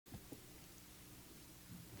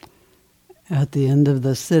At the end of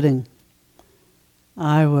the sitting,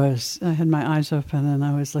 I had my eyes open and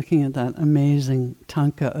I was looking at that amazing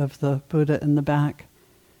tanka of the Buddha in the back.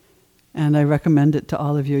 And I recommend it to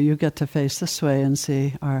all of you. You get to face this way and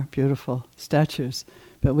see our beautiful statues,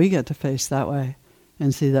 but we get to face that way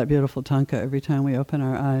and see that beautiful tanka every time we open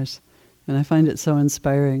our eyes. And I find it so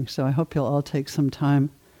inspiring, so I hope you'll all take some time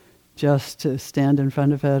just to stand in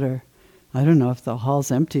front of it, or I don't know if the hall's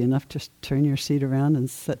empty enough, just turn your seat around and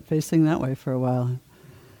sit facing that way for a while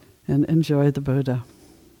and enjoy the Buddha.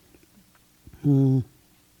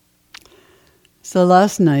 So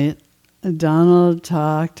last night, Donald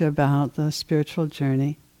talked about the spiritual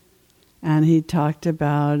journey, and he talked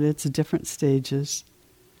about its different stages.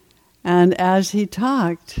 And as he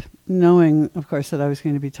talked, knowing, of course, that I was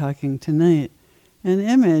going to be talking tonight, an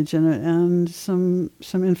image and some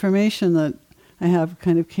information that I have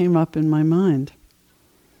kind of came up in my mind.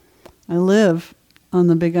 I live on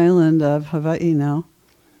the big island of Hawaii now,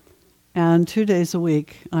 and 2 days a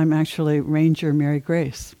week I'm actually Ranger Mary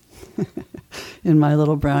Grace in my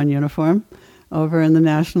little brown uniform over in the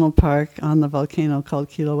national park on the volcano called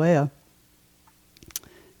Kilauea.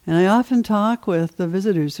 And I often talk with the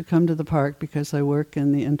visitors who come to the park, because I work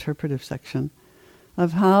in the interpretive section,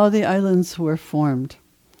 of how the islands were formed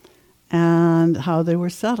and how they were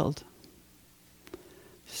settled.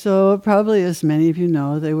 So probably, as many of you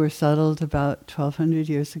know, they were settled about 1,200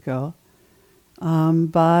 years ago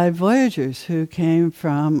by voyagers who came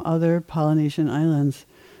from other Polynesian islands.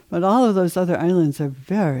 But all of those other islands are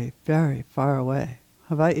very, very far away.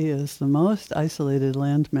 Hawaii is the most isolated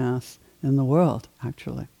landmass in the world,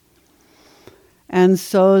 actually. And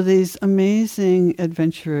so these amazing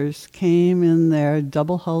adventurers came in their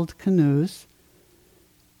double-hulled canoes.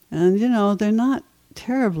 And, you know, they're not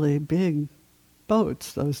terribly big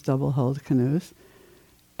boats, those double-hulled canoes.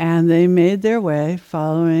 And they made their way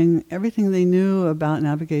following everything they knew about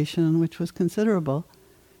navigation, which was considerable.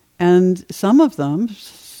 And some of them,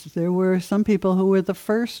 there were some people who were the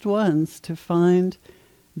first ones to find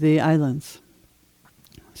the islands.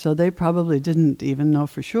 So they probably didn't even know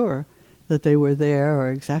for sure that they were there or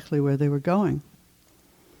exactly where they were going.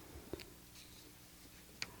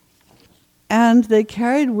 And they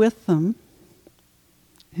carried with them,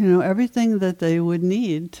 you know, everything that they would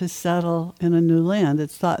need to settle in a new land.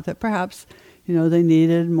 It's thought that perhaps, you know, they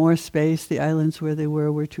needed more space. The islands where they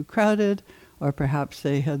were too crowded, or perhaps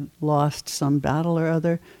they had lost some battle or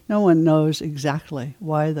other. No one knows exactly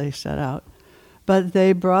why they set out. But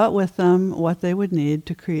they brought with them what they would need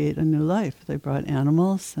to create a new life. They brought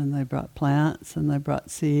animals, and they brought plants, and they brought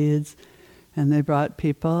seeds, and they brought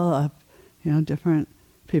people, you know, different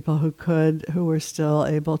people who were still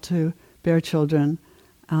able to bear children,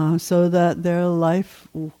 so that their life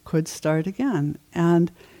could start again.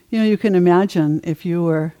 And, you know, you can imagine if you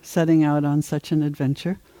were setting out on such an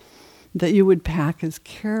adventure, that you would pack as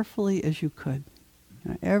carefully as you could.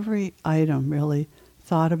 You know, every item really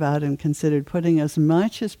thought about and considered, putting as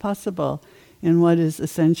much as possible in what is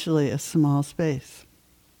essentially a small space.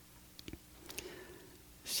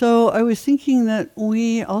 So I was thinking that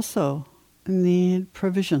we also need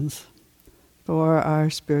provisions for our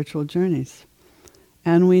spiritual journeys.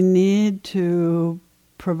 And we need to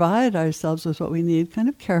provide ourselves with what we need kind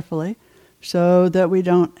of carefully so that we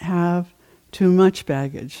don't have too much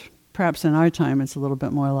baggage. Perhaps in our time it's a little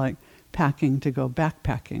bit more like packing to go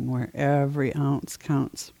backpacking, where every ounce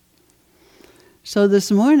counts. So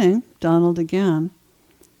this morning, Donald again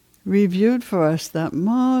reviewed for us that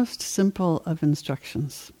most simple of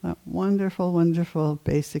instructions, that wonderful, wonderful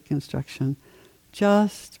basic instruction.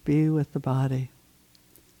 Just be with the body.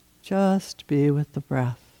 Just be with the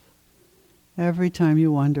breath. Every time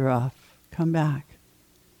you wander off, come back.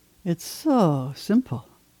 It's so simple.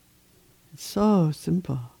 It's so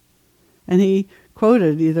simple. And he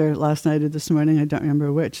quoted either last night or this morning, I don't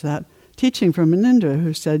remember which, that teaching from Anindra,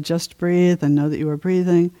 who said, just breathe and know that you are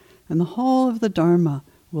breathing, and the whole of the Dharma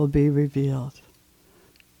will be revealed.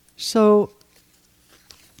 So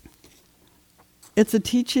it's a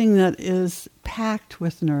teaching that is packed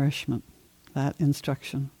with nourishment, that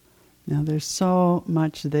instruction. Now there's so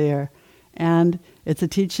much there. And it's a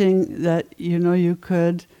teaching that, you know, you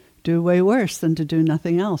could do way worse than to do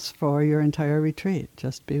nothing else for your entire retreat.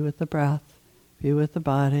 Just be with the breath, be with the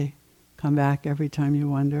body, come back every time you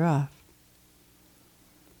wander off.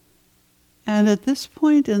 And at this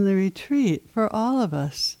point in the retreat, for all of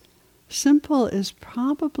us, simple is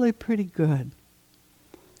probably pretty good.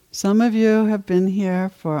 Some of you have been here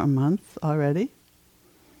for a month already,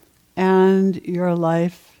 and your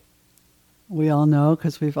life, we all know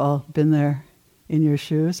because we've all been there in your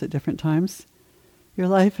shoes at different times, your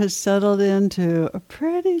life has settled into a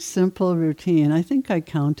pretty simple routine. I think I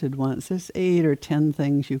counted once. There's 8 or 10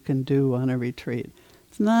 things you can do on a retreat.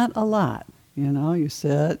 It's not a lot. You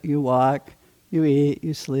sit, you walk, you eat,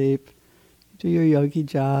 you sleep, you do your yogi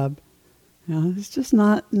job. It's just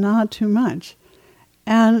not too much.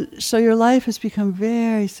 And so your life has become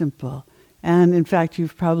very simple. And in fact,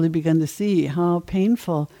 you've probably begun to see how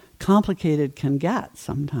painful, complicated can get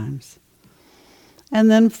sometimes. And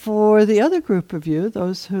then for the other group of you,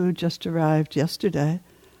 those who just arrived yesterday,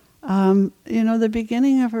 the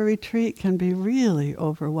beginning of a retreat can be really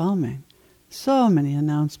overwhelming. So many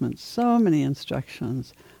announcements, so many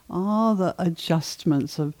instructions, all the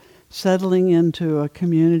adjustments of settling into a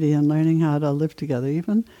community and learning how to live together,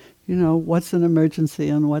 even, what's an emergency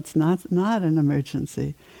and what's not an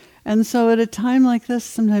emergency. And so at a time like this,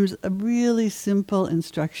 sometimes a really simple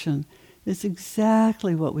instruction is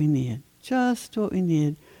exactly what we need, just what we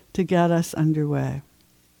need to get us underway.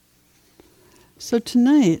 So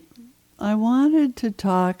tonight, I wanted to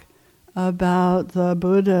talk about the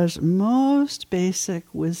Buddha's most basic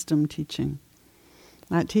wisdom teaching.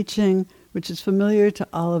 That teaching which is familiar to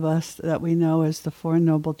all of us that we know as the Four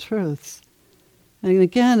Noble Truths. And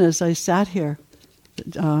again, as I sat here,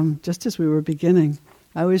 just as we were beginning,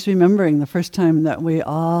 I was remembering the first time that we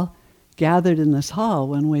all gathered in this hall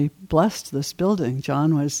when we blessed this building.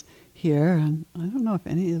 John was here, and I don't know if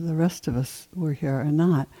any of the rest of us were here or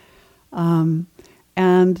not. And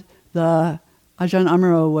the Ajahn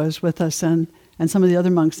Amaro was with us and some of the other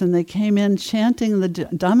monks, and they came in chanting the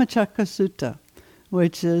Dhammacakka Sutta,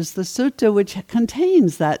 which is the sutta which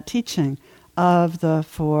contains that teaching of the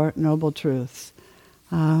Four Noble Truths.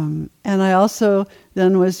 And I also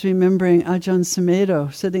then was remembering Ajahn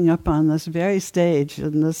Sumedho sitting up on this very stage,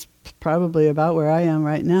 and this probably about where I am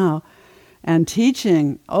right now, and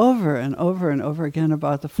teaching over and over and over again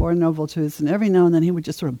about the Four Noble Truths. And every now and then he would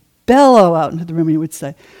just sort of bellow out into the room and he would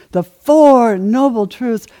say, the Four Noble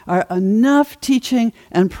Truths are enough teaching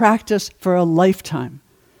and practice for a lifetime.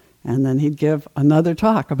 And then he'd give another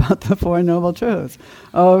talk about the Four Noble Truths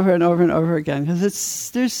over and over and over again,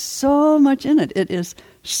 because there's so much in it. It is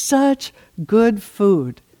such good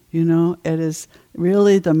food, It is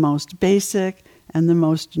really the most basic and the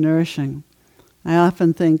most nourishing. I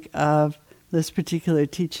often think of this particular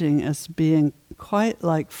teaching as being quite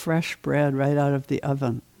like fresh bread right out of the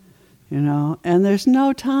oven, And there's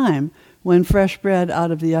no time when fresh bread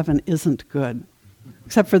out of the oven isn't good.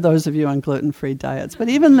 Except for those of you on gluten-free diets. But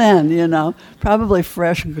even then, probably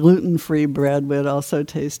fresh gluten-free bread would also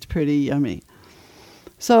taste pretty yummy.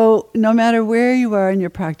 So no matter where you are in your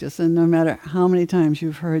practice, and no matter how many times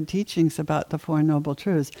you've heard teachings about the Four Noble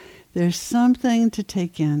Truths, there's something to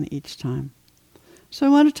take in each time. So I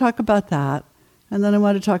want to talk about that, and then I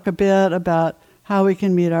want to talk a bit about how we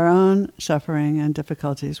can meet our own suffering and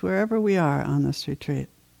difficulties wherever we are on this retreat.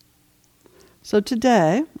 So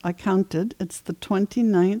today, I counted, it's the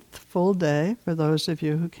 29th full day for those of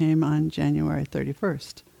you who came on January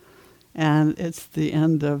 31st. And it's the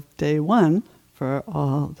end of day 1 for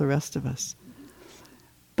all the rest of us.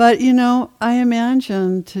 But, I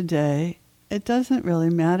imagine today, it doesn't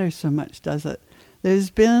really matter so much, does it?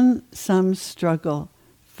 There's been some struggle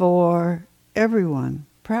for everyone,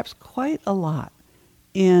 perhaps quite a lot,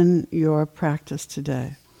 in your practice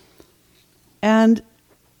today. And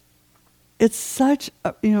it's such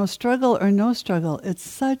a, struggle or no struggle, it's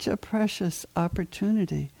such a precious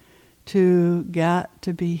opportunity to get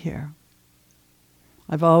to be here.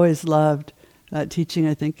 I've always loved that teaching.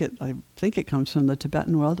 I think it comes from the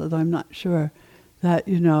Tibetan world, although I'm not sure, that,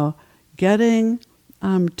 getting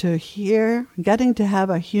to have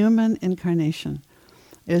a human incarnation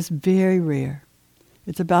is very rare.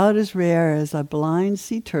 It's about as rare as a blind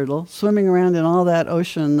sea turtle swimming around in all that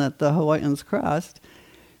ocean that the Hawaiians crossed,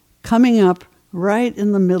 coming up right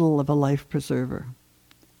in the middle of a life preserver,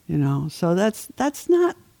 So that's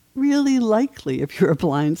not really likely if you're a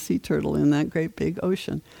blind sea turtle in that great big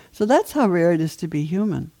ocean. So that's how rare it is to be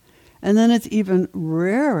human. And then it's even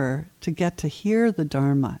rarer to get to hear the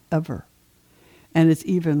Dharma ever. And it's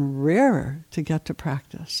even rarer to get to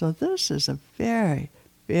practice. So this is a very,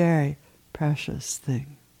 very precious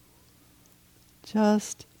thing.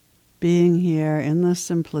 Just being here in the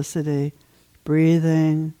simplicity,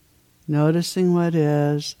 breathing, noticing what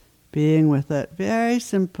is, being with it. Very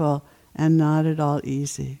simple and not at all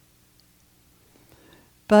easy.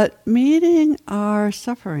 But meeting our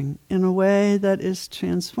suffering in a way that is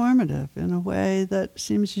transformative, in a way that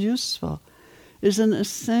seems useful, is an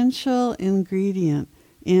essential ingredient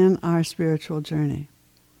in our spiritual journey.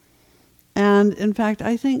 And in fact,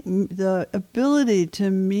 I think the ability to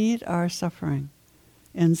meet our suffering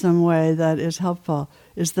in some way that is helpful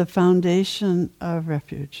is the foundation of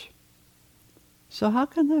refuge. So how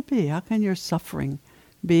can that be? How can your suffering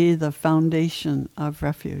be the foundation of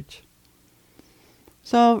refuge?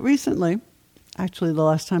 So recently, actually the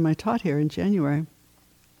last time I taught here in January,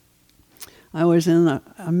 I was in the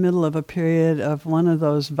middle of a period of one of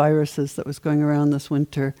those viruses that was going around this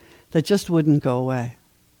winter that just wouldn't go away.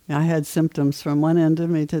 I had symptoms from one end of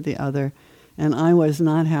me to the other, and I was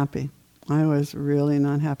not happy. I was really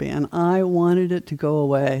not happy, and I wanted it to go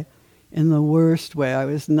away in the worst way. I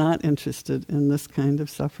was not interested in this kind of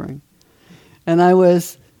suffering. And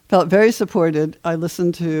felt very supported. I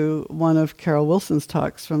listened to one of Carol Wilson's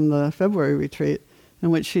talks from the February retreat,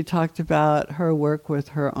 in which she talked about her work with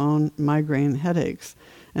her own migraine headaches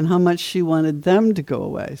and how much she wanted them to go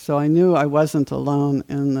away. So I knew I wasn't alone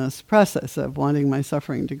in this process of wanting my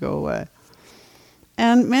suffering to go away.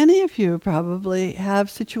 And many of you probably have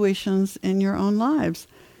situations in your own lives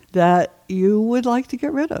that you would like to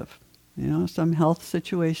get rid of. Some health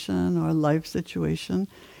situation or life situation.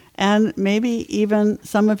 And maybe even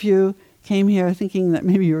some of you came here thinking that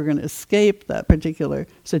maybe you were going to escape that particular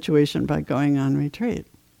situation by going on retreat.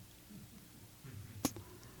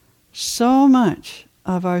 So much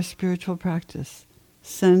of our spiritual practice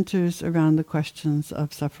centers around the questions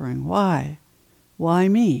of suffering. Why? Why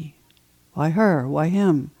me? Why her? Why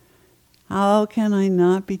him? How can I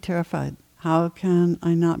not be terrified? How can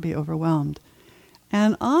I not be overwhelmed?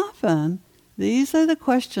 And often, these are the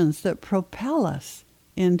questions that propel us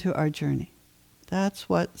into our journey. That's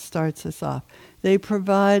what starts us off. They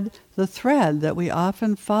provide the thread that we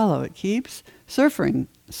often follow. It keeps surfacing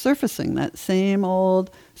that same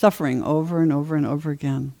old suffering over and over and over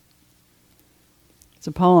again. It's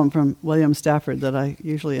a poem from William Stafford that I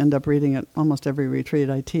usually end up reading at almost every retreat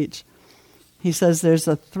I teach. He says, there's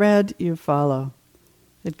a thread you follow.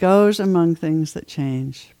 It goes among things that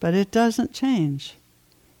change, but it doesn't change.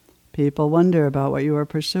 People wonder about what you are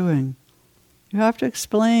pursuing. You have to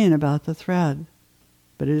explain about the thread,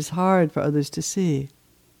 but it is hard for others to see.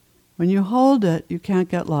 When you hold it, you can't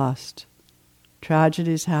get lost.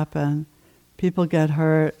 Tragedies happen, people get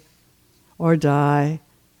hurt or die,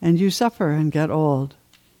 and you suffer and get old.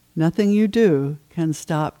 Nothing you do can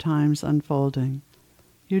stop time's unfolding.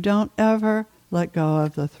 You don't ever let go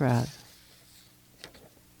of the thread.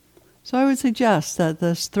 So I would suggest that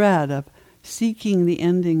this thread of seeking the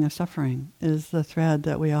ending of suffering is the thread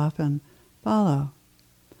that we often follow.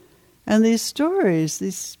 And these stories,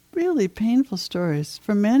 these really painful stories,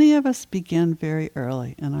 for many of us begin very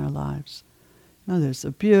early in our lives. There's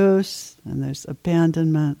abuse, and there's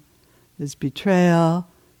abandonment, there's betrayal,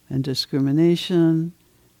 and discrimination,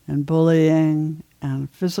 and bullying, and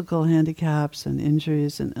physical handicaps, and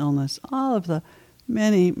injuries, and illness, all of the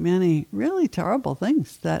many, many really terrible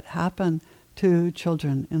things that happen to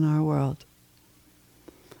children in our world.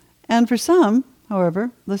 And for some,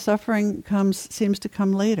 however, the suffering seems to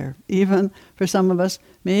come later. Even for some of us,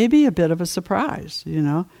 maybe a bit of a surprise.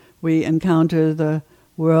 We encounter the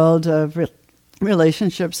world of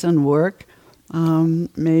relationships and work,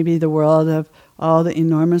 maybe the world of all the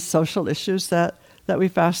enormous social issues that we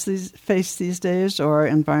face these days, or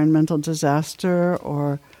environmental disaster,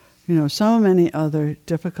 or so many other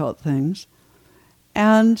difficult things.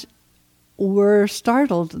 And we're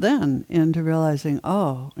startled then into realizing,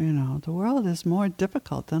 the world is more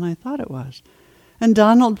difficult than I thought it was. And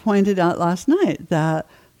Donald pointed out last night that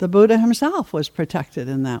the Buddha himself was protected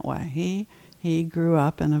in that way. He grew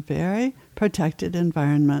up in a very protected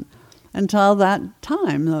environment until that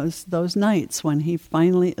time, those nights when he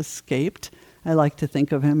finally escaped. I like to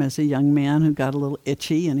think of him as a young man who got a little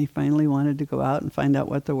itchy, and he finally wanted to go out and find out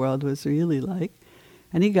what the world was really like.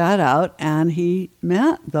 And he got out and he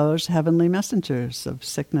met those heavenly messengers of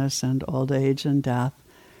sickness and old age and death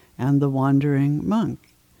and the wandering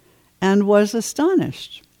monk, and was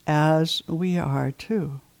astonished, as we are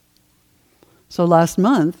too. So last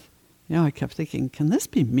month, I kept thinking, can this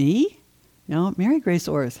be me? Mary Grace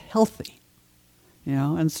Orr is healthy,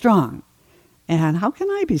 and strong. And how can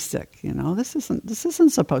I be sick? This isn't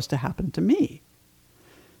supposed to happen to me.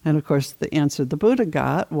 And of course, the answer the Buddha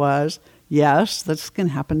got was, yes, this can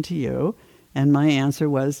happen to you. And my answer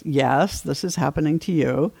was, yes, this is happening to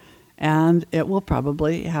you. And it will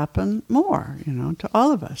probably happen more, to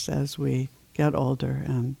all of us as we get older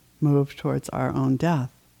and move towards our own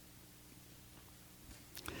death.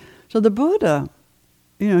 So the Buddha,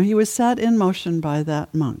 he was set in motion by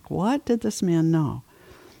that monk. What did this man know?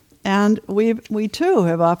 And we too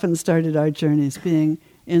have often started our journeys being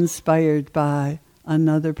inspired by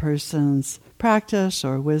another person's practice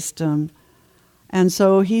or wisdom. And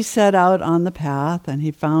so he set out on the path and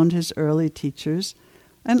he found his early teachers,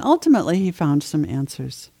 And ultimately, he found some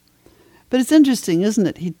answers. But it's interesting, isn't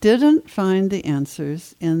it? He didn't find the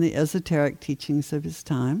answers in the esoteric teachings of his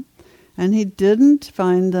time, and he didn't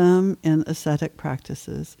find them in ascetic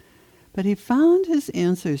practices, but he found his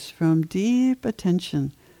answers from deep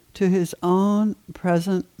attention to his own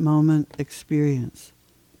present moment experience.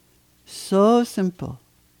 So simple,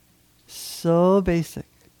 so basic,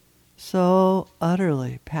 so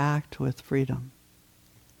utterly packed with freedom.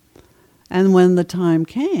 And when the time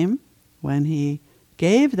came, when he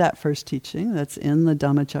gave that first teaching that's in the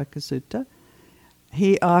Dhammacakka Sutta,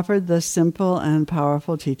 he offered the simple and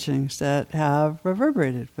powerful teachings that have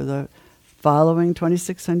reverberated for the following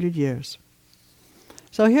 2,600 years.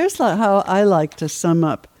 So here's how I like to sum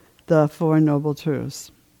up the Four Noble Truths.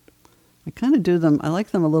 I kind of do them, I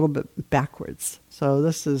like them a little bit backwards. So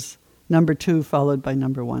this is number 2 followed by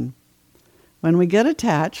number 1. When we get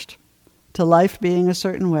attached to life being a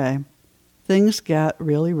certain way, things get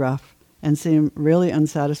really rough and seem really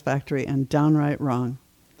unsatisfactory and downright wrong.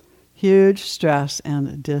 Huge stress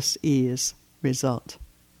and dis-ease result.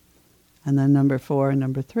 And then number 4 and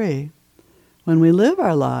number 3, when we live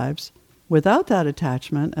our lives without that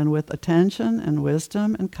attachment and with attention and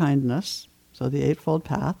wisdom and kindness, so the Eightfold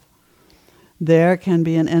Path, there can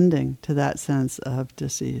be an ending to that sense of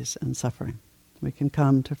dis-ease and suffering. We can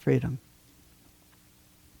come to freedom.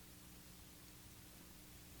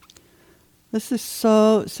 This is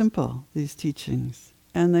so simple, these teachings,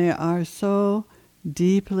 and they are so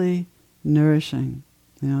deeply nourishing.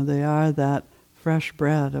 They are that fresh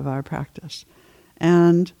bread of our practice.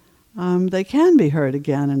 And they can be heard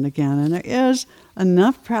again and again, and there is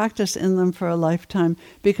enough practice in them for a lifetime,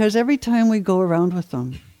 because every time we go around with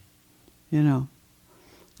them,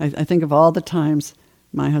 I think of all the times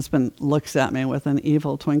my husband looks at me with an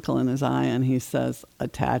evil twinkle in his eye and he says,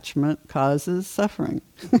 attachment causes suffering.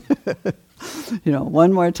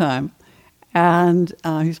 One more time. And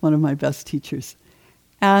he's one of my best teachers.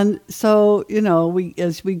 And so,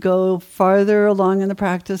 as we go farther along in the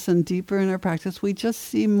practice and deeper in our practice, we just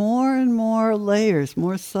see more and more layers,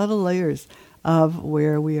 more subtle layers of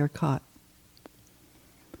where we are caught.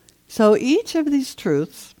 So each of these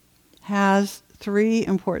truths has 3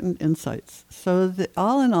 important insights. So that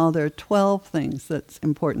all in all, there are 12 things that's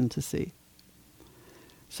important to see.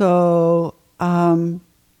 So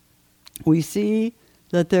we see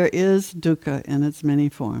that there is dukkha in its many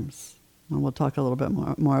forms. And we'll talk a little bit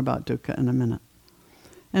more about dukkha in a minute.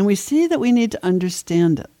 And we see that we need to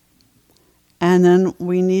understand it. And then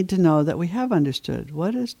we need to know that we have understood.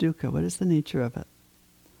 What is dukkha? What is the nature of it?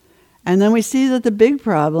 And then we see that the big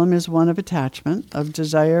problem is one of attachment, of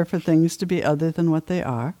desire for things to be other than what they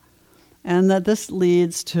are, and that this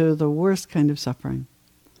leads to the worst kind of suffering.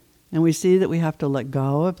 And we see that we have to let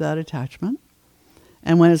go of that attachment.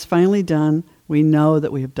 And when it's finally done, we know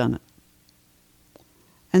that we have done it.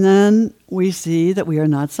 And then we see that we are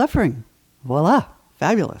not suffering. Voila,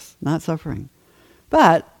 fabulous, not suffering.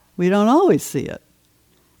 But we don't always see it.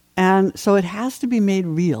 And so it has to be made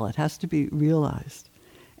real. It has to be realized.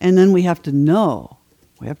 And then we have to know,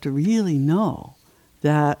 we have to really know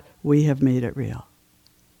that we have made it real.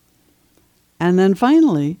 And then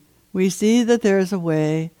finally, we see that there is a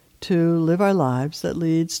way to live our lives that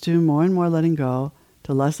leads to more and more letting go,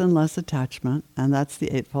 to less and less attachment, and that's the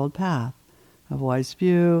Eightfold Path of wise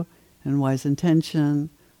view and wise intention,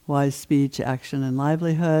 wise speech, action, and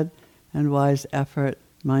livelihood, and wise effort,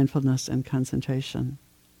 mindfulness, and concentration.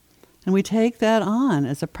 And we take that on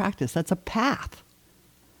as a practice. That's a path.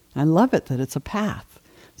 I love it that it's a path.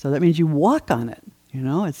 So that means you walk on it.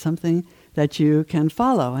 It's something that you can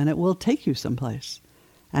follow, and it will take you someplace.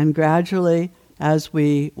 And gradually, as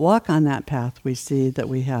we walk on that path, we see that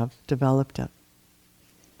we have developed it.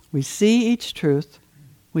 We see each truth.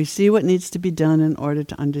 We see what needs to be done in order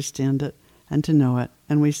to understand it and to know it.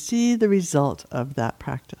 And we see the result of that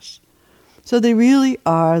practice. So they really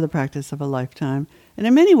are the practice of a lifetime. And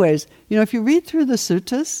in many ways, if you read through the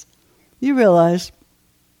suttas, you realize,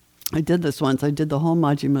 I did this once. I did the whole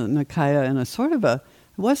Majjhima Nikaya in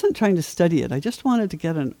I wasn't trying to study it. I just wanted to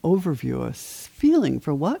get an overview, a feeling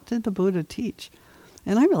for what did the Buddha teach.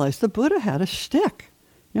 And I realized the Buddha had a shtick.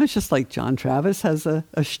 It's just like John Travis has a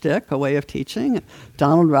shtick, a way of teaching.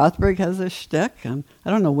 Donald Rothberg has a shtick. And I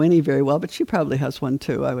don't know Winnie very well, but she probably has one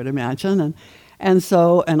too, I would imagine.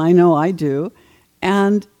 And I know I do.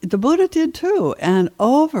 And the Buddha did too. And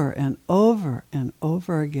over and over and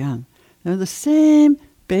over again. They're the same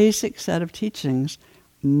basic set of teachings,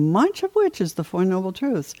 much of which is the Four Noble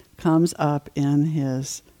Truths, comes up in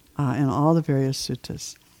his in all the various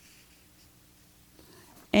suttas.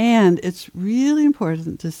 And it's really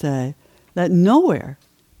important to say that nowhere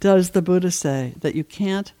does the Buddha say that you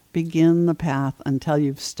can't begin the path until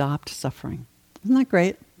you've stopped suffering. Isn't that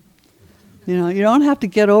great? You know, you don't have to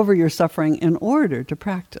get over your suffering in order to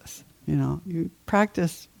practice. You know, you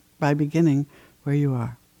practice by beginning where you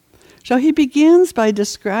are. So he begins by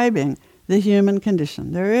describing the human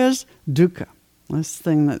condition. There is dukkha, this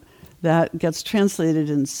thing that gets translated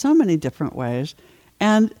in so many different ways.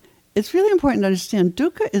 And it's really important to understand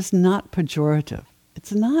dukkha is not pejorative.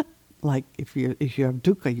 It's not like if you have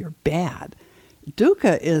dukkha, you're bad.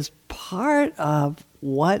 Dukkha is part of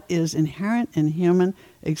what is inherent in human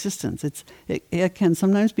existence. It can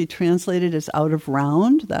sometimes be translated as out of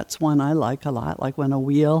round. That's one I like a lot, like when a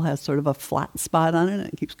wheel has sort of a flat spot on it and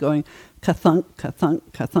it keeps going ka-thunk,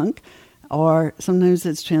 ka-thunk, ka-thunk. Or sometimes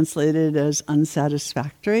it's translated as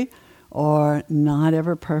unsatisfactory or not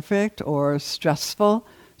ever perfect or stressful.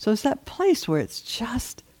 So it's that place where it's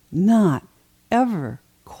just not ever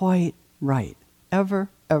quite right. Ever,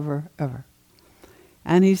 ever, ever.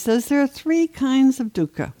 And he says there are 3 kinds of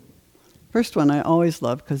dukkha. First one I always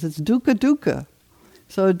love because it's dukkha dukkha.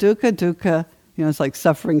 So dukkha, you know, it's like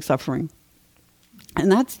suffering, suffering.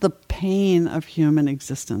 And that's the pain of human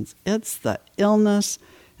existence. It's the illness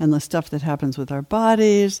and the stuff that happens with our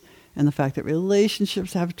bodies and the fact that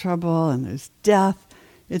relationships have trouble and there's death.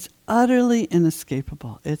 It's utterly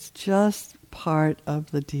inescapable. It's just part of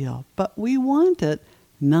the deal. But we want it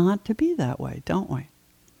not to be that way, don't we?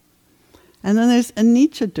 And then there's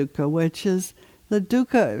anicca dukkha, which is the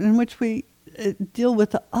dukkha in which we deal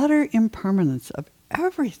with the utter impermanence of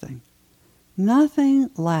everything. Nothing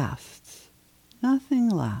lasts. Nothing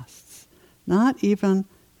lasts. Not even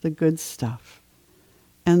the good stuff.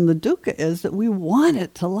 And the dukkha is that we want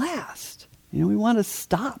it to last. You know, we want to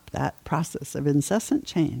stop that process of incessant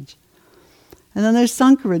change. And then there's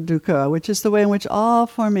sankhara dukkha, which is the way in which all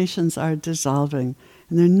formations are dissolving.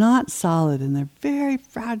 And they're not solid and they're very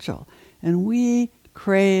fragile. And we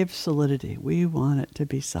crave solidity. We want it to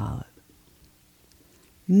be solid.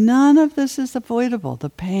 None of this is avoidable.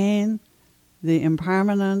 The pain, the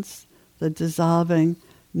impermanence, the dissolving,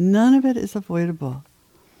 none of it is avoidable.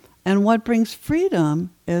 And what brings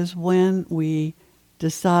freedom is when we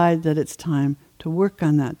decide that it's time to work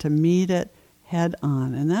on that, to meet it head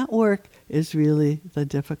on. And that work is really the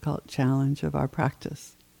difficult challenge of our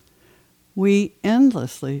practice. We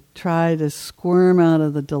endlessly try to squirm out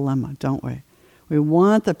of the dilemma, don't we? We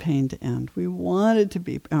want the pain to end. We want it to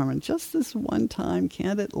be permanent. Just this one time,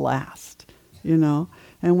 can't it last? You know?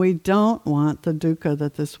 And we don't want the dukkha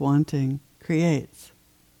that this wanting creates.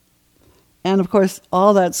 And of course,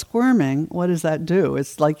 all that squirming, what does that do?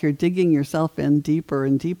 It's like you're digging yourself in deeper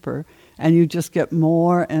and deeper, and you just get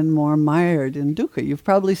more and more mired in dukkha. You've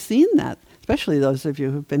probably seen that, especially those of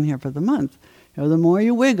you who've been here for the month. You know, the more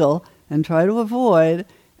you wiggle and try to avoid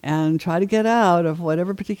and try to get out of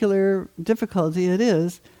whatever particular difficulty it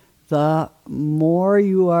is, the more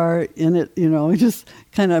you are in it, you know, just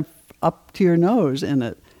kind of up to your nose in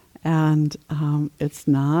it. And it's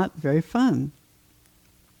not very fun.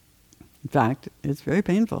 In fact, it's very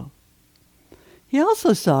painful. He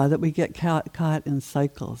also saw that we get caught in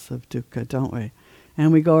cycles of dukkha, don't we?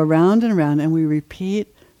 And we go around and around and we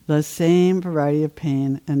repeat the same variety of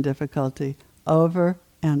pain and difficulty over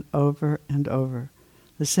and over and over.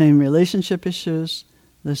 The same relationship issues,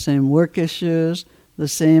 the same work issues, the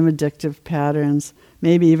same addictive patterns,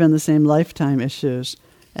 maybe even the same lifetime issues.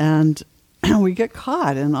 And we get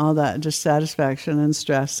caught in all that dissatisfaction and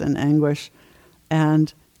stress and anguish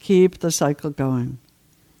and keep the cycle going.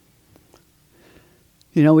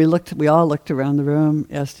 You know, we all looked around the room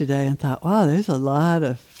yesterday and thought, wow, there's a lot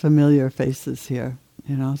of familiar faces here.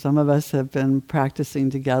 You know, some of us have been practicing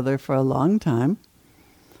together for a long time.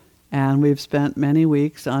 And we've spent many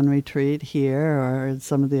weeks on retreat here or in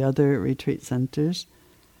some of the other retreat centers.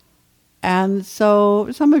 And so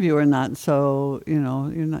some of you are not so, you know,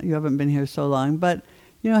 you haven't been here so long. But,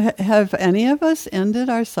 you know, have any of us ended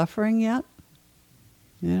our suffering yet?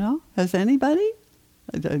 You know, has anybody?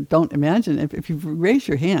 I don't imagine. If you raise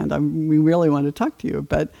your hand, we really want to talk to you.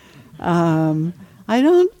 But I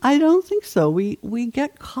don't think so. We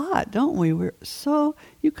get caught, don't we?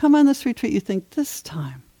 You come on this retreat, you think this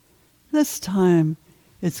time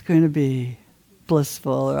it's going to be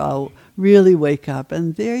blissful, or I'll really wake up.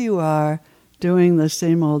 And there you are doing the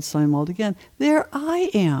same old again. There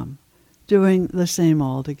I am doing the same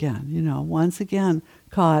old again, you know, once again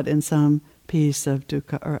caught in some piece of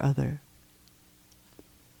dukkha or other.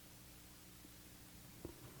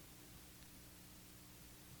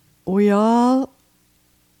 We all,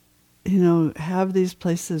 you know, have these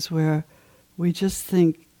places where we just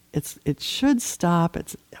think it should stop.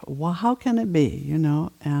 Well, how can it be, you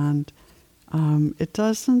know? And It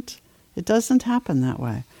doesn't happen that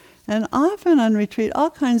way. And often on retreat,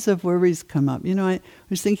 all kinds of worries come up. I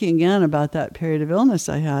was thinking again about that period of illness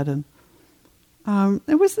I had, and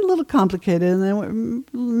it was a little complicated, and there was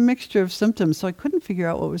a mixture of symptoms, so I couldn't figure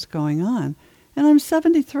out what was going on. And I'm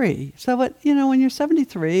 73. So when you're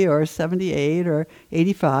 73 or 78 or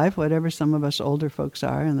 85, whatever some of us older folks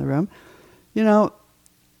are in the room,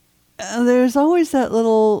 there's always that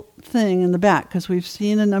little thing in the back, because we've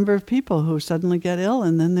seen a number of people who suddenly get ill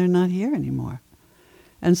and then they're not here anymore.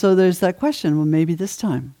 And so there's that question, well, maybe this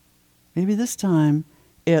time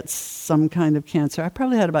it's some kind of cancer. I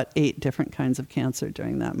probably had about 8 different kinds of cancer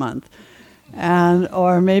during that month.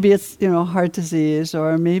 Or maybe it's, heart disease,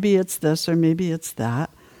 or maybe it's this, or maybe it's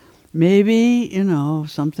that. Maybe,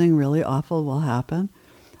 something really awful will happen.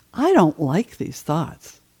 I don't like these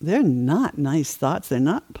thoughts. They're not nice thoughts. They're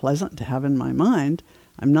not pleasant to have in my mind.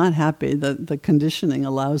 I'm not happy that the conditioning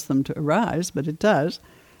allows them to arise, but it does.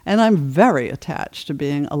 And I'm very attached to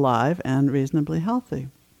being alive and reasonably healthy.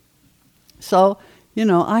 So,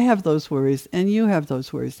 I have those worries, and you have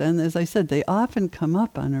those worries. And as I said, they often come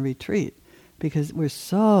up on a retreat because we're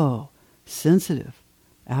so sensitive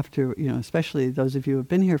after, especially those of you who have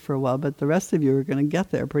been here for a while, but the rest of you are going to get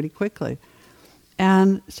there pretty quickly.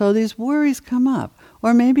 And so these worries come up.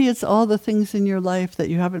 Or maybe it's all the things in your life that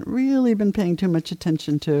you haven't really been paying too much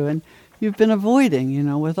attention to, and you've been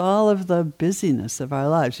avoiding, with all of the busyness of our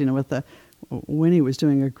lives. Winnie was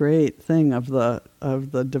doing a great thing of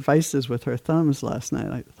the devices with her thumbs last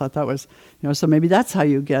night. I thought that was, so maybe that's how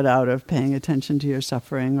you get out of paying attention to your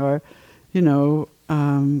suffering. Or,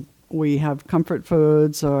 we have comfort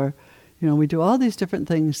foods, or, we do all these different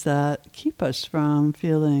things that keep us from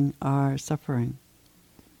feeling our suffering.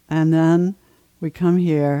 And then we come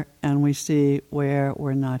here and we see where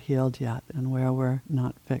we're not healed yet and where we're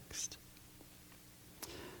not fixed.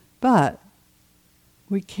 But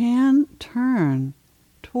we can turn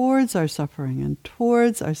towards our suffering and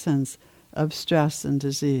towards our sense of stress and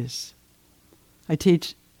disease. I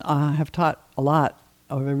have taught a lot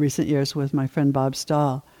over recent years with my friend Bob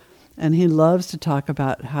Stahl, and he loves to talk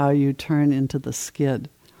about how you turn into the skid.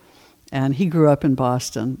 And he grew up in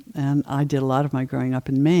Boston, and I did a lot of my growing up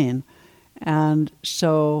in Maine. And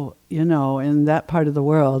so, in that part of the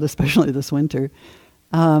world, especially this winter,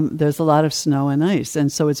 there's a lot of snow and ice.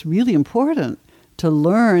 And so it's really important to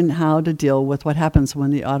learn how to deal with what happens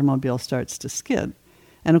when the automobile starts to skid.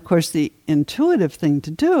 And of course, the intuitive thing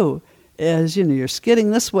to do is, you're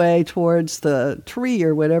skidding this way towards the tree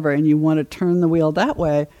or whatever, and you want to turn the wheel that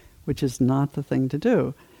way, which is not the thing to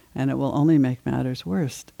do. And it will only make matters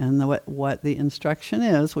worse. And what the instruction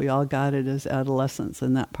is, we all got it as adolescents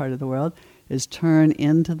in that part of the world, is turn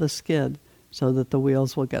into the skid so that the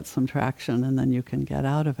wheels will get some traction and then you can get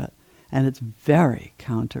out of it. And it's very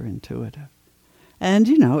counterintuitive. And,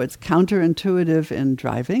 it's counterintuitive in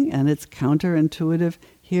driving, and it's counterintuitive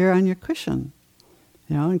here on your cushion.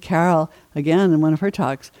 And Carol, again, in one of her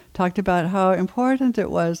talks, talked about how important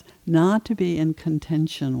it was not to be in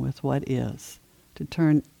contention with what is, to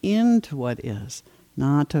turn into what is,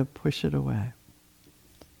 not to push it away.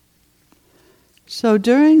 So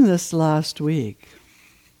during this last week,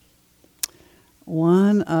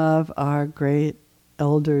 one of our great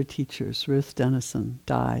elder teachers, Ruth Dennison,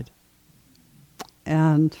 died.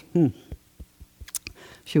 And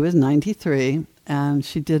she was 93, and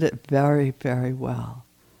she did it very, very well.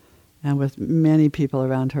 And with many people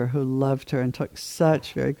around her who loved her and took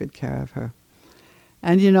such very good care of her.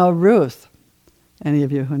 And Ruth, any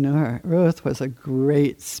of you who knew her, Ruth was a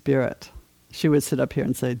great spirit. She would sit up here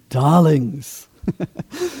and say, "Darlings."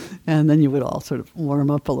 And then you would all sort of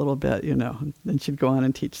warm up a little bit, Then she'd go on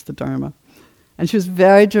and teach the Dharma. And she was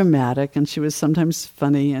very dramatic, and she was sometimes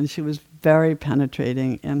funny, and she was very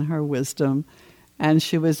penetrating in her wisdom, and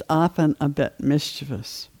she was often a bit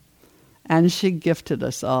mischievous. And she gifted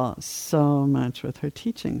us all so much with her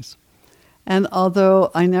teachings. And although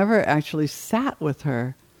I never actually sat with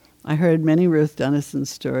her, I heard many Ruth Dennison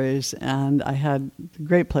stories, and I had the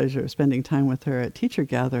great pleasure of spending time with her at teacher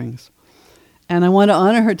gatherings. And I want to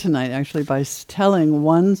honor her tonight, actually, by telling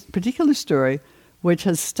one particular story which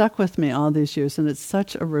has stuck with me all these years, and it's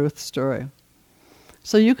such a Ruth story.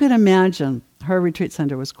 So you could imagine, her retreat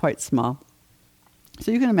center was quite small.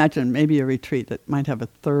 So you can imagine maybe a retreat that might have a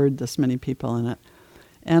third this many people in it.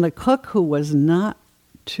 And a cook who was not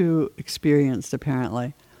too experienced,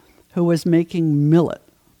 apparently, who was making millet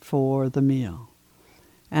for the meal.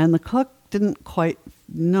 And the cook didn't quite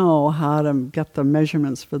know how to get the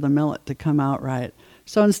measurements for the millet to come out right.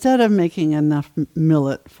 So instead of making enough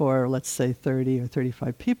millet for, let's say, 30 or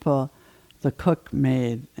 35 people, the cook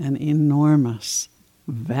made an enormous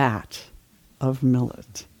vat of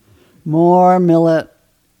millet. More millet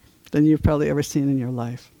than you've probably ever seen in your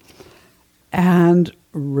life. And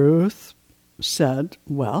Ruth said,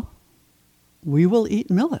 well, we will eat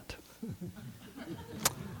millet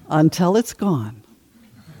until it's gone.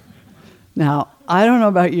 Now, I don't know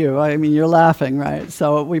about you. I mean, you're laughing, right?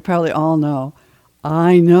 So we probably all know.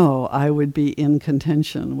 I know I would be in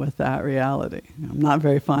contention with that reality. I'm not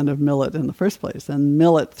very fond of millet in the first place. And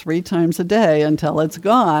millet 3 times a day until it's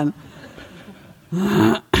gone.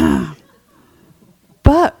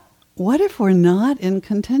 But what if we're not in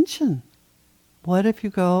contention? What if you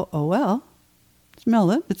go, oh, well, it's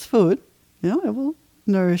millet, it's food. It will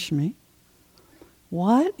nourish me.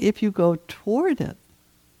 What if you go toward it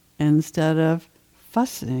instead of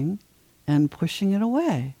fussing and pushing it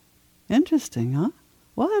away? Interesting, huh?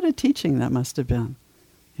 What a teaching that must have been.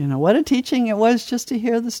 What a teaching it was just to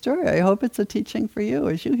hear the story. I hope it's a teaching for you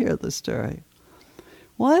as you hear the story.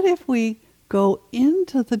 What if we go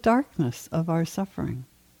into the darkness of our suffering?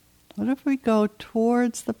 What if we go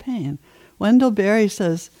towards the pain? Wendell Berry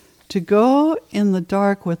says, to go in the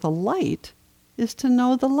dark with a light is to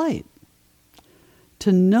know the light.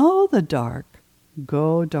 To know the dark,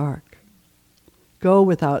 go dark. Go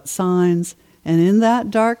without signs, and in that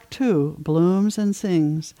dark too blooms and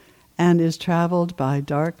sings, and is traveled by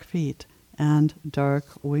dark feet and dark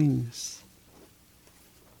wings.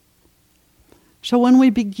 So when we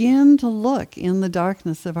begin to look in the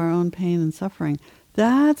darkness of our own pain and suffering,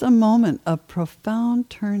 that's a moment of profound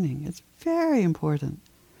turning. It's very important.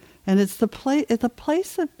 And it's the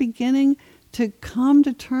place of beginning to come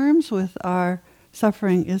to terms with our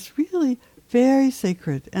suffering is really very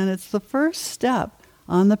sacred. And it's the first step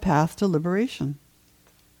on the path to liberation.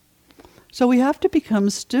 So we have to become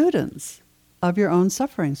students of your own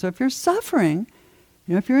suffering. So if you're suffering,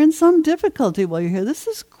 if you're in some difficulty while you're here, this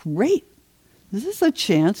is great. This is a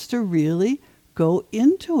chance to really go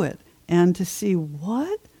into it and to see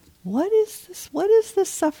what is this? What is this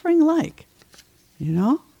suffering like?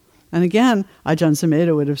 And again, Ajahn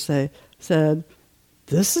Sumedho would have said,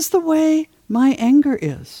 this is the way my anger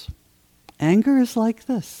is. Anger is like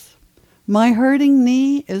this. My hurting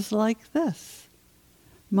knee is like this.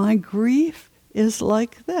 My grief is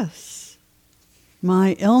like this.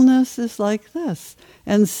 My illness is like this.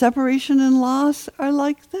 And separation and loss are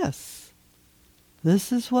like this.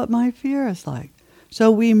 This is what my fear is like.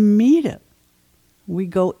 So we meet it. We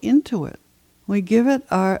go into it. We give it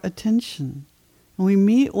our attention. We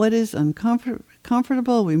meet what is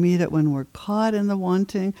uncomfortable. We meet it when we're caught in the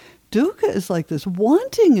wanting. Dukkha is like this.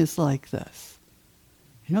 Wanting is like this.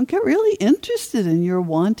 You don't get really interested in your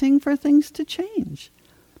wanting for things to change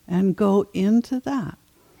and go into that.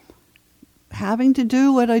 Having to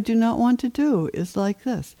do what I do not want to do is like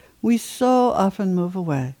this. We so often move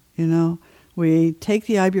away, We take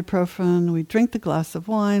the ibuprofen, we drink the glass of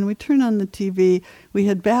wine, we turn on the TV, we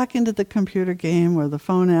head back into the computer game or the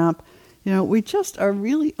phone app. We just are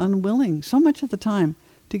really unwilling so much of the time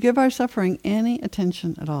to give our suffering any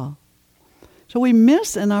attention at all. So we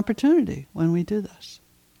miss an opportunity when we do this.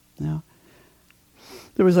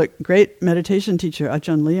 There was a great meditation teacher,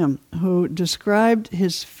 Ajahn Liam, who described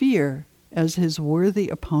his fear as his worthy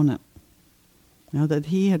opponent. That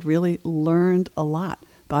he had really learned a lot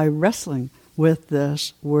by wrestling with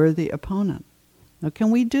this worthy opponent. Now,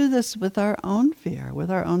 can we do this with our own fear,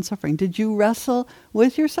 with our own suffering? Did you wrestle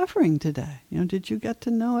with your suffering today? Did you get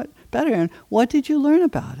to know it better? And what did you learn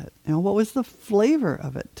about it? What was the flavor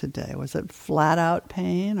of it today? Was it flat out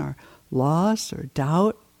pain or loss or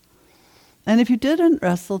doubt? And if you didn't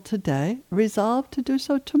wrestle today, resolve to do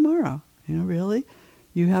so tomorrow. Really,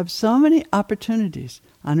 you have so many opportunities.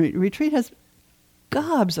 Retreat has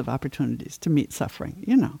gobs of opportunities to meet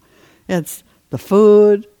suffering. It's the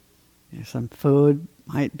food. Some food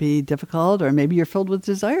might be difficult, or maybe you're filled with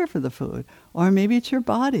desire for the food, or maybe it's your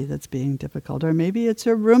body that's being difficult, or maybe it's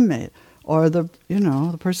your roommate, or the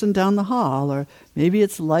person down the hall, or maybe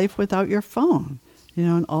it's life without your phone,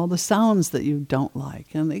 and all the sounds that you don't like,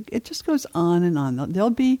 and it just goes on and on.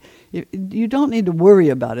 You don't need to worry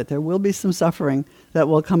about it. There will be some suffering that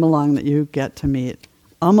will come along that you get to meet,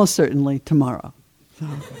 almost certainly tomorrow. So.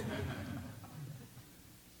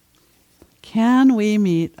 Can we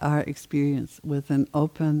meet our experience with an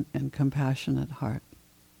open and compassionate heart?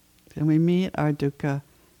 Can we meet our dukkha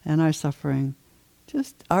and our suffering,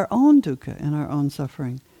 just our own dukkha and our own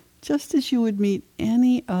suffering, just as you would meet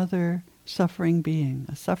any other suffering being,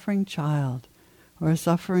 a suffering child or a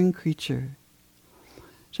suffering creature?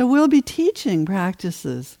 So we'll be teaching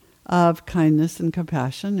practices of kindness and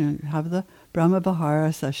compassion. You have the Brahma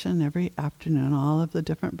Vihara session every afternoon, all of the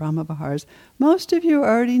different Brahma Viharas. Most of you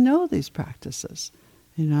already know these practices,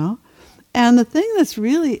 And the thing that's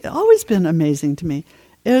really always been amazing to me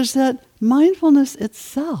is that mindfulness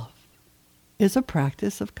itself is a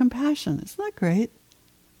practice of compassion. Isn't that great?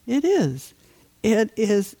 It is. It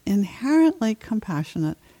is inherently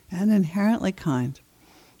compassionate and inherently kind.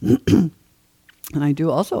 And I do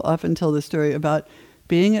also often tell the story about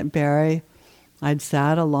being at Barre. I'd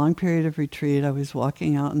sat a long period of retreat. I was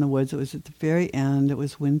walking out in the woods. It was at the very end. It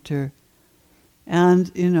was winter.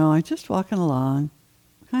 And, I just walking along,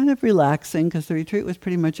 kind of relaxing because the retreat was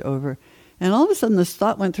pretty much over. And all of a sudden this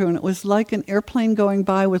thought went through, and it was like an airplane going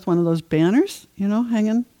by with one of those banners,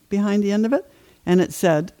 hanging behind the end of it. And it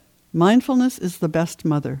said, "Mindfulness is the best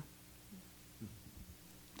mother."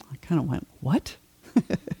 I kind of went, what?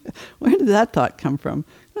 Where did that thought come from?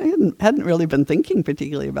 I hadn't really been thinking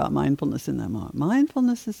particularly about mindfulness in that moment.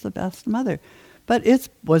 Mindfulness is the best mother. But it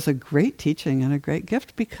was a great teaching and a great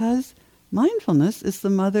gift because mindfulness is the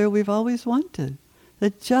mother we've always wanted.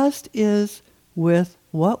 That just is with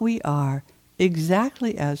what we are,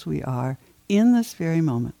 exactly as we are, in this very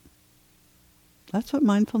moment. That's what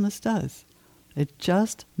mindfulness does. It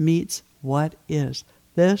just meets what is.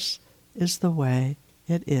 This is the way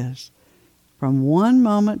it is. From one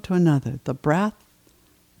moment to another, the breath,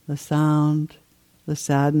 the sound, the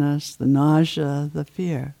sadness, the nausea, the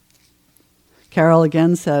fear. Carol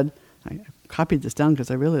again said, I copied this down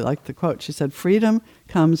because I really liked the quote. She said, "Freedom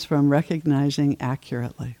comes from recognizing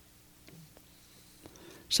accurately."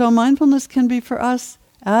 So mindfulness can be for us,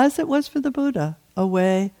 as it was for the Buddha, a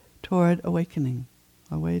way toward awakening.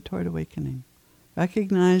 A way toward awakening.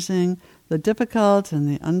 Recognizing the difficult and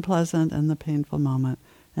the unpleasant and the painful moment,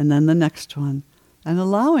 and then the next one, and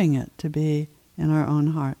allowing it to be in our own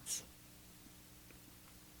hearts.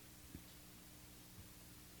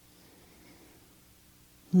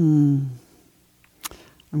 I'm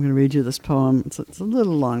going to read you this poem. It's a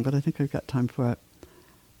little long, but I think I've got time for it.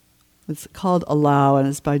 It's called Allow, and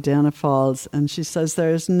it's by Dana Falls. And she says,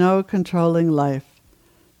 "There is no controlling life.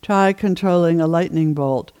 Try controlling a lightning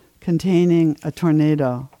bolt containing a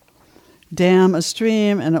tornado. Dam a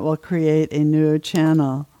stream, and it will create a new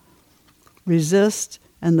channel. Resist,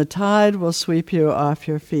 and the tide will sweep you off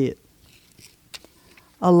your feet.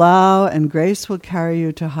 Allow, and grace will carry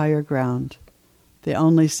you to higher ground. The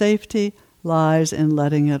only safety lies in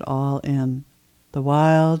letting it all in. The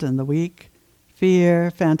wild and the weak,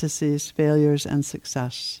 fear, fantasies, failures, and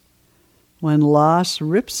success. When loss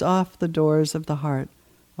rips off the doors of the heart,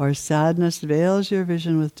 or sadness veils your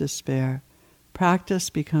vision with despair, practice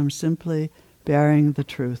becomes simply bearing the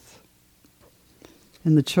truth.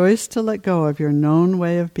 In the choice to let go of your known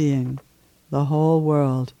way of being, the whole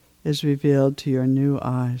world is revealed to your new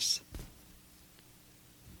eyes."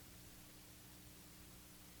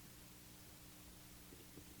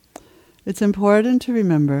 It's important to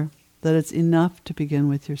remember that it's enough to begin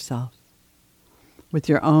with yourself, with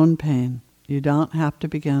your own pain. You don't have to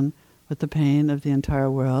begin with the pain of the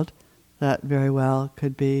entire world. That very well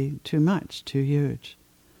could be too much, too huge.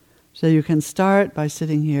 So you can start by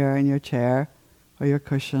sitting here in your chair or your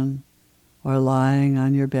cushion, or lying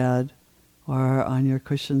on your bed or on your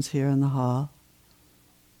cushions here in the hall.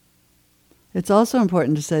 It's also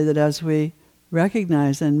important to say that as we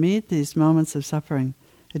recognize and meet these moments of suffering,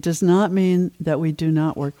 it does not mean that we do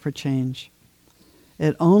not work for change.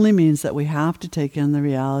 It only means that we have to take in the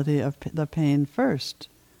reality of the pain first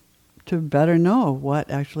to better know what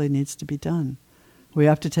actually needs to be done. We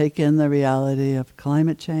have to take in the reality of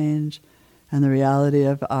climate change and the reality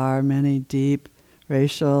of our many deep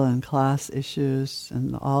racial and class issues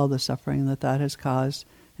and all the suffering that has caused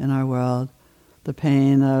in our world, the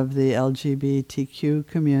pain of the LGBTQ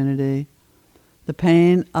community, the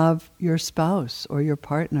pain of your spouse or your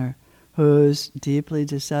partner who's deeply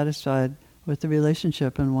dissatisfied with the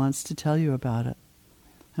relationship and wants to tell you about it.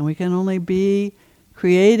 And we can only be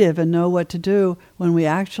creative and know what to do when we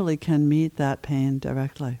actually can meet that pain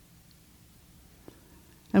directly.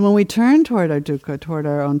 And when we turn toward our dukkha, toward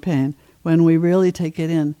our own pain, when we really take it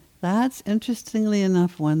in, that's interestingly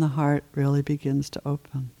enough when the heart really begins to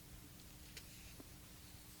open.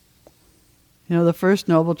 The first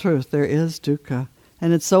noble truth, there is dukkha.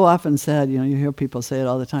 And it's so often said, you hear people say it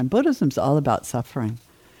all the time, Buddhism's all about suffering.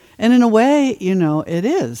 And in a way, it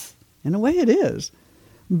is. In a way it is.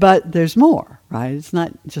 But there's more, right? It's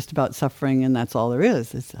not just about suffering and that's all there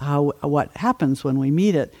is. It's what happens when we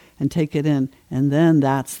meet it and take it in, and then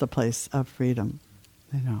that's the place of freedom,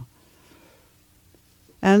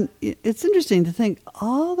 And it's interesting to think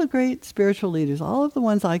all the great spiritual leaders, all of the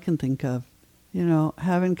ones I can think of,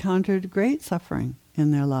 have encountered great suffering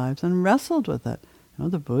in their lives and wrestled with it.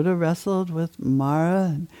 The Buddha wrestled with Mara,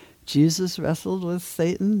 and Jesus wrestled with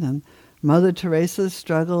Satan, and Mother Teresa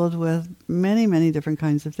struggled with many, many different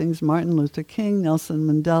kinds of things. Martin Luther King, Nelson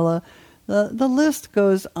Mandela. The list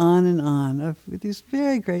goes on of these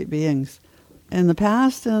very great beings in the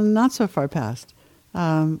past and not so far past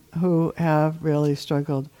who have really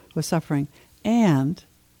struggled with suffering. And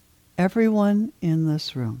everyone in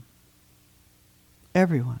this room,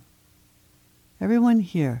 everyone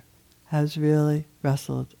here has really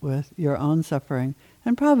wrestled with your own suffering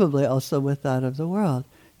and probably also with that of the world.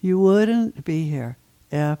 You wouldn't be here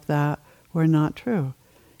if that were not true.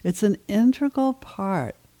 It's an integral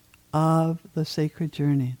part of the sacred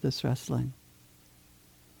journey, this wrestling.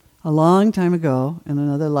 A long time ago, in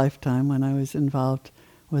another lifetime, when I was involved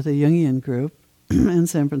with a Jungian group in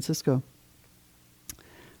San Francisco,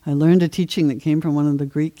 I learned a teaching that came from one of the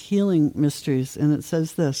Greek healing mysteries, and it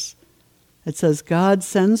says this. It says, God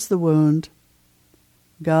sends the wound,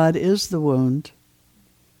 God is the wound,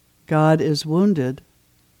 God is wounded,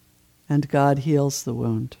 and God heals the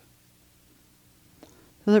wound.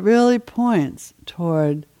 So it really points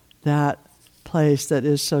toward that place that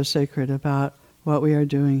is so sacred about what we are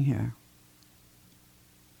doing here.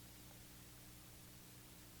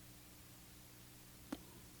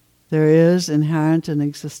 There is inherent in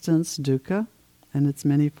existence dukkha and its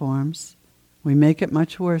many forms. We make it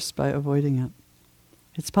much worse by avoiding it.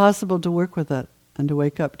 It's possible to work with it and to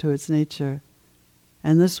wake up to its nature.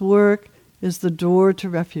 And this work is the door to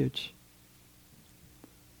refuge.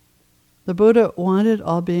 The Buddha wanted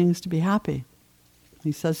all beings to be happy.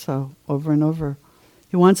 He says so over and over.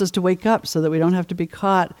 He wants us to wake up so that we don't have to be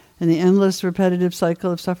caught in the endless repetitive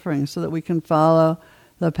cycle of suffering, so that we can follow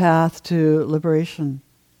the path to liberation.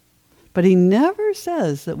 But he never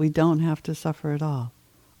says that we don't have to suffer at all,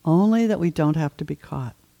 only that we don't have to be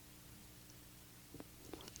caught.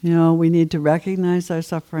 We need to recognize our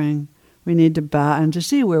suffering. We need to bow and to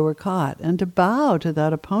see where we're caught and to bow to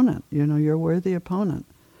that opponent, your worthy opponent.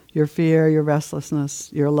 Your fear, your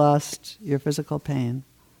restlessness, your lust, your physical pain.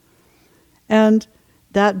 And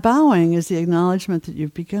that bowing is the acknowledgement that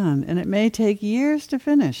you've begun. And it may take years to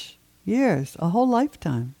finish. Years, a whole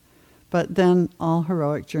lifetime. But then all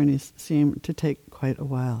heroic journeys seem to take quite a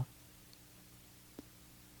while.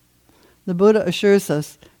 The Buddha assures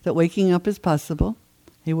us that waking up is possible.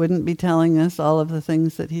 He wouldn't be telling us all of the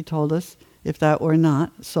things that he told us if that were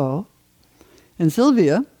not so. And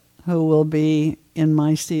Sylvia, who will be in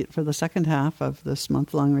my seat for the second half of this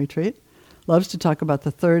month-long retreat, loves to talk about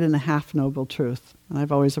the third and a half noble truth. And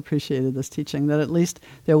I've always appreciated this teaching, that at least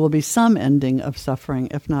there will be some ending of suffering,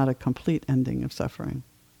 if not a complete ending of suffering.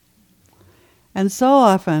 And so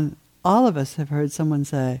often, all of us have heard someone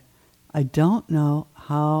say, I don't know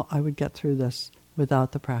how I would get through this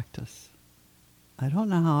without the practice. I don't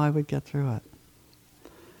know how I would get through it.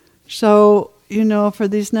 So, for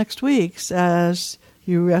these next weeks, as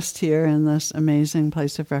you rest here in this amazing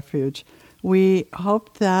place of refuge, we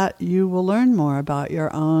hope that you will learn more about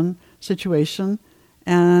your own situation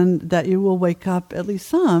and that you will wake up at least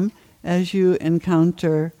some as you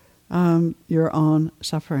encounter your own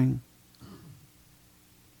suffering.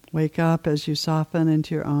 Wake up as you soften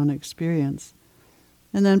into your own experience.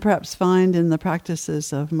 And then perhaps find in the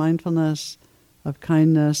practices of mindfulness, of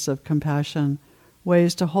kindness, of compassion,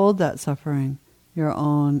 ways to hold that suffering, your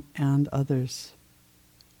own and others.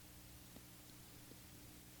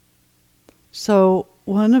 So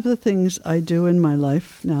one of the things I do in my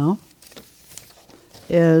life now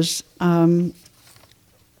is I'm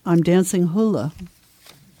dancing hula.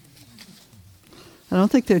 I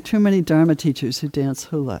don't think there are too many Dharma teachers who dance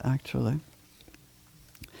hula, actually.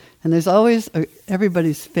 And there's always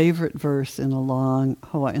everybody's favorite verse in a long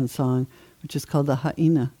Hawaiian song, which is called the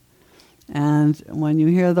ha'ina. And when you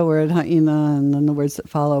hear the word ha'ina and then the words that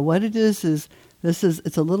follow, what it is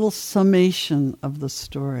it's a little summation of the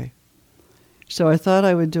story. So I thought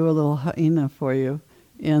I would do a little ha'ina for you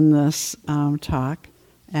in this talk.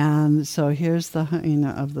 And so here's the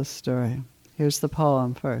ha'ina of the story. Here's the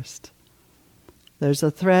poem first. There's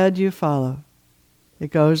a thread you follow.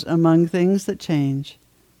 It goes among things that change,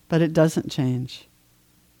 but it doesn't change.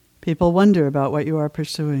 People wonder about what you are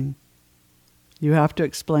pursuing. You have to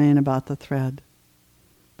explain about the thread.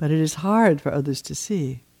 But it is hard for others to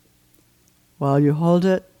see. While you hold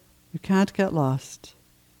it, you can't get lost.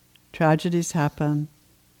 Tragedies happen,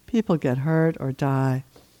 people get hurt or die,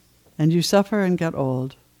 and you suffer and get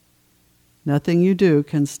old. Nothing you do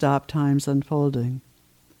can stop time's unfolding.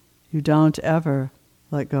 You don't ever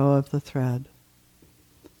let go of the thread.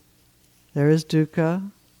 There is dukkha,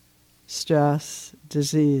 stress,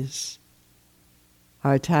 disease.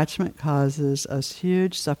 Our attachment causes us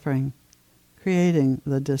huge suffering, creating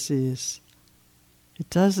the disease. It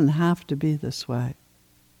doesn't have to be this way.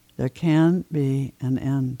 There can be an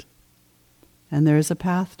end. And there is a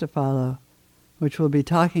path to follow, which we'll be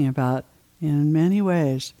talking about in many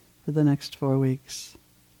ways for the next 4 weeks.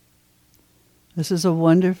 This is a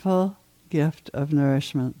wonderful gift of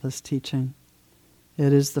nourishment, this teaching.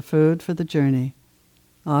 It is the food for the journey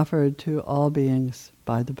offered to all beings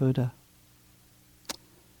by the Buddha.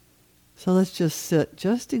 So let's just sit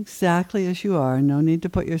just exactly as you are. No need to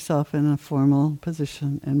put yourself in a formal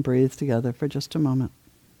position, and breathe together for just a moment.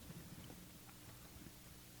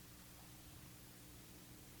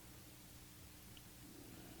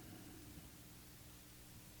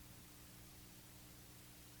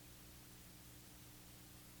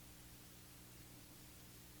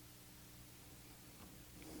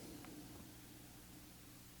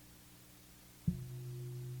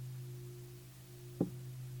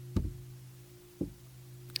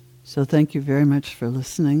 So thank you very much for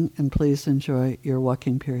listening, and please enjoy your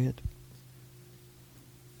walking period.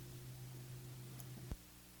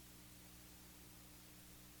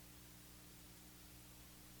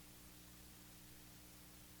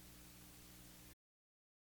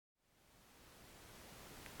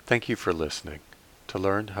 Thank you for listening. To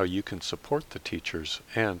learn how you can support the teachers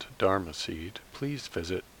and Dharma Seed, please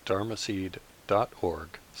visit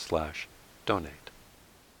dharmaseed.org/donate.